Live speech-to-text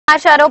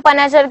समाचारों पर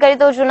नजर करें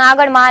तो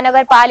जूनागढ़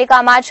महानगर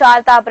पालिका में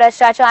चालता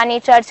भ्रष्टाचार की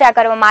चर्चा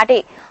करवा माटे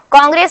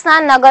कांग्रेसना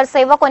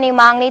नगरसेवकोनी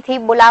मांगणीथी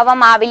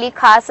बोलाववामां आवेली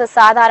खास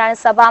साधारण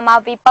सभा में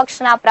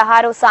विपक्षना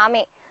प्रहारों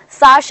सामे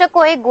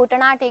शासकोए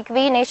घूंटणा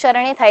टेकवीने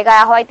शरणे थई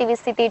गया होय तेवी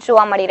स्थिति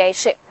जोवा मळी रही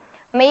छे।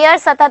 मेयर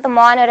सतत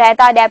मौन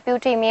रहता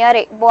डेप्यूटी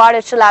मेयरे बोर्ड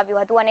चलाव्युं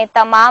हतुं अने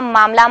तमाम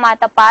मामलामां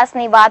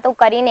तपासनी वातो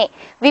करीने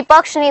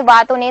विपक्षनी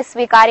वातोने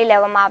स्वीकारी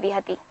लेवामां आवी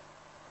हती।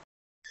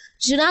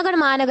 जूनागढ़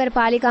महानगर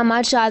पालिका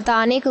में चालता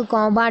अनेक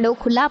कौभांडो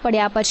खुला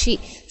पड्या पछी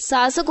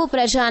शासको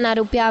प्रजाना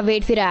रूपिया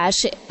वेठवी रह्या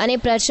छे अने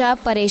प्रजा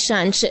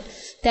परेशान छे।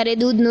 त्यारे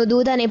दूधनुं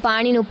दूध अने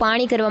पाणीनुं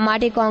पाणी करवा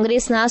माटे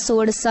कांग्रेसना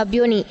 16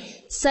 सभ्योनी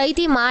सहित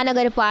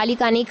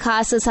महानगरपालिकानी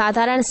खास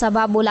साधारण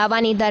सभा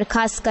बोलाववानी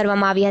दरखास्त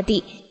करवामां आवी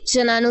हती।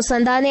 जेना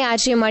अनुसंधाने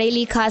आज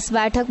मळेली खास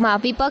बैठक में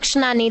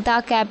विपक्षना नेता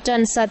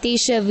कैप्टन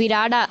सतीश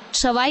विराड़ा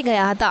छवाई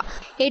गया हता।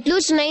 एटलुं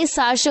ज नहीं,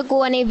 शासको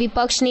अने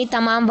विपक्षनी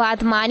तमाम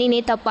बात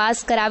मानीने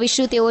तपास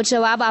करावीशुं तेवो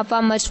जवाब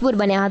आपवा मजबूर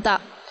बन्या हता।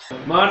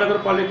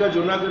 महानगरपालिका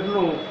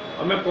जूनागढ़नु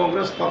अमे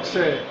कांग्रेस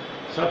पक्षे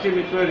साथी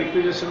मित्रोए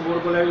रिक्विजिशन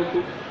बोर्ड बनाव्युं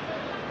हतुं।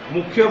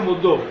 मुख्य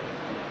मुद्दो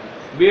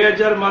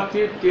 2000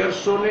 मांथी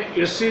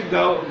 1380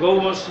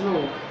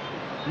 गौवंशनुं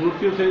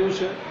मृत्यु थयुं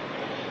छे।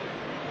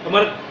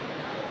 अमर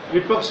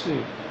विपक्षनी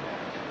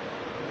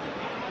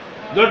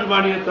दृढ़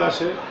मान्यता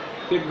है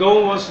कि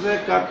गौवंश ने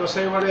का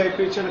कसाईवाड़े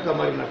आपी है का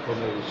मारी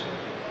नाखवामां आवी छे।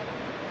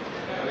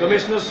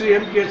 कमिश्नर श्री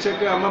एम कहे छे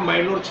कि आमां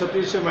माइनोर क्षति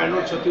है,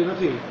 माइनोर क्षति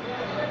नहीं।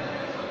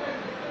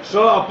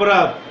 स्व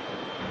अपराध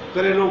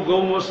करेलो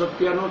गौवंश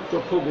हत्यानो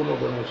चोख्खो गुनो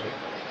बन्यो छे।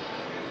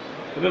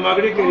 अमे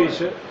मागणी करी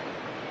छे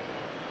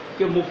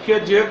कि मुख्य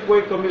जे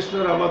कोई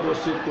कमिश्नर आमां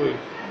दोषित होय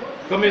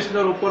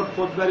कमिश्नर उपर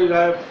फौजदारी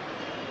राय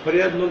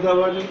फरियाद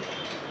नोंधाववानी,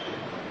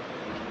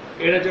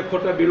 एने जे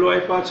खोटा बिलो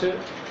आप्या छे,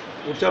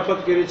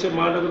 उचापत करी छे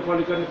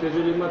महानगरपालिकानी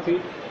तिजोरीमांथी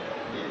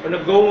अने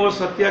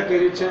गौवंश हत्या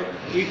करी छे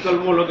ई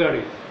कलमो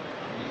लगाड़ी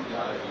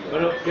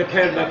अने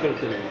एफआईआर दाखल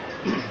करी।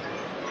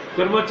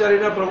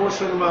 कर्मचारीना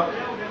प्रमोशनमां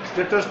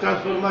स्टेटस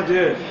ट्रांसफरमां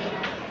जे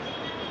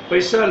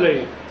पैसा लई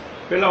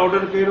पहेला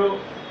ऑर्डर कर्यो,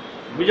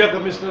 बीजा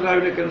कमिश्नर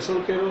आवीने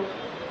केन्सल कर्यो।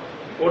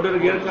 ऑर्डर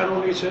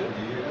गैरकानूनी है।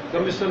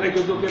 कमिश्नरे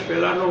कीधुं कि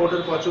पहेलानो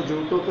ऑर्डर पाछो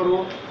जीवतो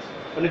करवो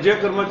अने जे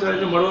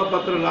कर्मचारीने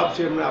मळवापात्र लाभ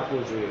छे एमणे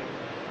आपवो जोईए।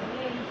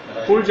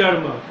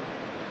 फूलझाड़मां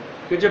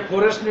के जे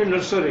फॉरेस्टनी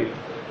नर्सरी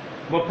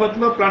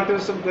मफतमां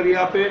प्लांटेशन करी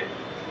आपे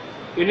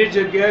एनी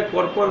जग्याए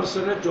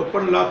कोर्पोरेशने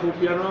 54 लाख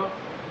रूपियानो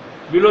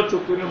बिलो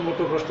चूकवीने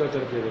मोटो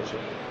भ्रष्टाचार कर्यो छे।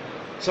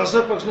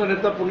 शासक पक्षना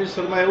नेता पुनीत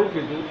शर्माए एवुं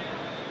कीधुं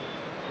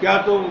कि आ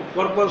तो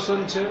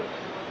कोर्पोरेशन छे,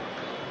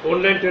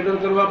 ऑनलाइन टेंडर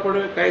करवा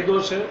पड़े, कायदो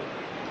छे।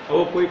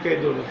 आવો કોઈ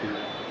કાયદો નથી।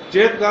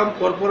 જે કામ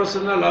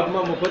કોર્પોરેશનના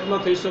લાભમાં મફતમાં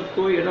થઈ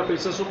શકતું હોય એના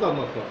પૈસા શું કામ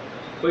આપવા?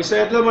 પૈસા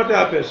એટલા માટે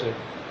આપે છે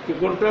કે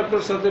કોન્ટ્રાક્ટર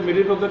સાથે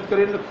મિલીભગત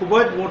કરીને ખૂબ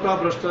જ મોટા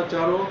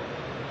ભ્રષ્ટાચારો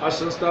આ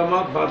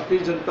સંસ્થામાં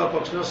ભારતીય જનતા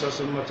પક્ષના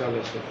શાસનમાં ચાલે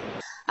છે।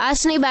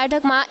 આજની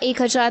બેઠકમાં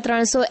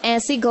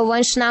 1380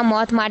 ગૌવંશના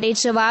મોત માટે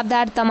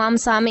જવાબદાર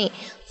તમામ સામે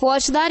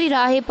ફોજદારી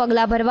રાહે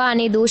પગલાં ભરવા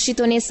અને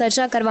દોષિતોને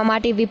સજા કરવા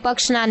માટે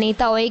વિપક્ષના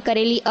નેતાઓએ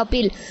કરેલી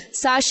અપીલ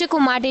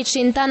શાસકો માટે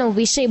ચિંતાનો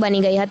વિષય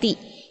બની ગઈ હતી।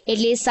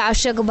 એટલે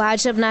શાસક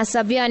ભાજપના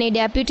સભ્ય અને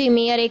ડેપ્યુટી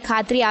મેયરે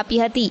ખાતરી આપી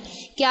હતી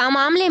કે આ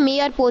મામલે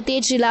મેયર પોતે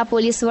જિલ્લા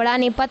પોલીસ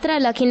વડાને પત્ર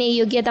લખીને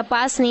યોગ્ય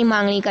તપાસની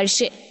માંગણી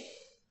કરશે।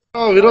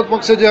 વિરોધ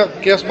પક્ષે જે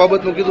કેસ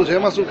બાબતનું કીધું છે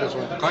એમાં શું કહેશો?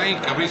 કઈ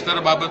કમિશનર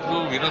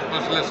બાબતનું વિરોધ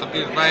પક્ષે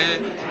સતીશભાઈએ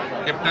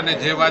કેપ્ટને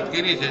જે વાત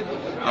કરી છે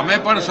અમે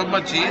પણ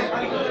સંમત છીએ।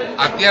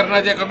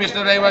 અત્યારના જે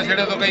કમિશનર આવ્યા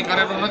છે તો કંઈ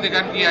કરેલું નથી,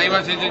 કારણ કે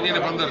આવ્યા છે જેને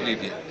 15 દી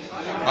થયા।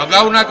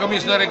 અગાઉના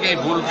કમિશનરે કંઈ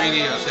ભૂલ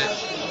કરી હશે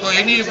તો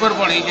એની ઉપર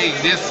પણ એ કંઈ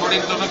દેશ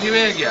છોડીને તો નથી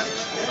વહી ગયા।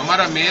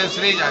 અમારા મેયર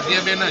શ્રી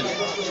આદ્યાબેન જ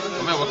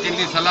અમે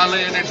વકીલની સલાહ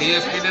લઈ અને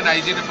ડીએસપીને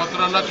આઈજીને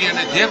પત્ર લખી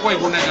અને જે કોઈ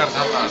ગુનેગાર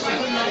થતા હશે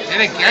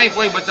એને ક્યાંય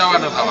કોઈ બચાવવા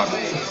ન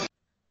થવાનું।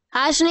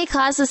 આજની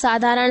ખાસ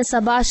સાધારણ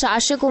સભા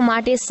શાસકો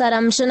માટે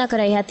શરમજનક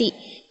રહી હતી।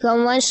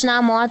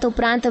 ગૌવંશના મોત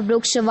ઉપરાંત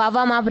વૃક્ષ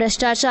વાવવામાં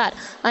ભ્રષ્ટાચાર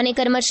અને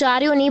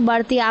કર્મચારીઓની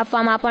બઢતી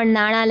આપવામાં પણ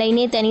નાણાં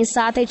લઈને તેની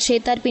સાથે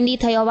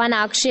છેતરપિંડી થઈ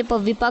હોવાના આક્ષેપ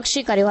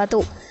વિપક્ષે કર્યો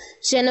હતો,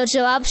 જેનો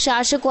જવાબ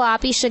શાસકો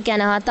આપી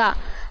શક્યા ન હતા।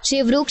 જે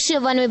વૃક્ષ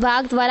વન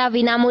વિભાગ દ્વારા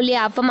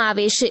વિનામૂલ્યે આપવામાં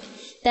આવે છે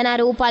તેના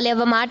રોપા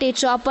લેવા માટે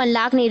 54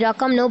 લાખની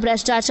રકમનો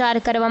ભ્રષ્ટાચાર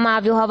કરવામાં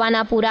આવ્યો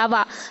હોવાના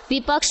પુરાવા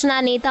વિપક્ષના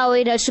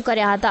નેતાઓએ રજૂ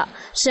કર્યા હતા,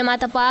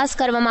 જેમાં તપાસ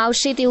કરવામાં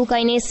આવશે તેવું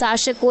કહીને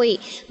શાસકોએ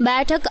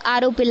બેઠક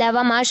આરોપી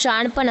લેવામાં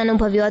શાણપણ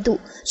અનુભવ્યું હતું।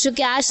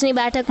 જોકે આજની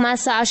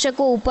બેઠકમાં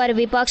શાસકો ઉપર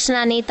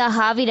વિપક્ષના નેતા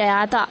હાવી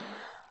રહ્યા હતા।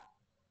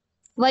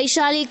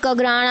 વૈશાલી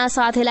કગરાણા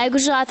સાથે લાઈવ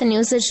ગુજરાત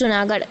ન્યૂઝ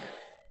જૂનાગઢ।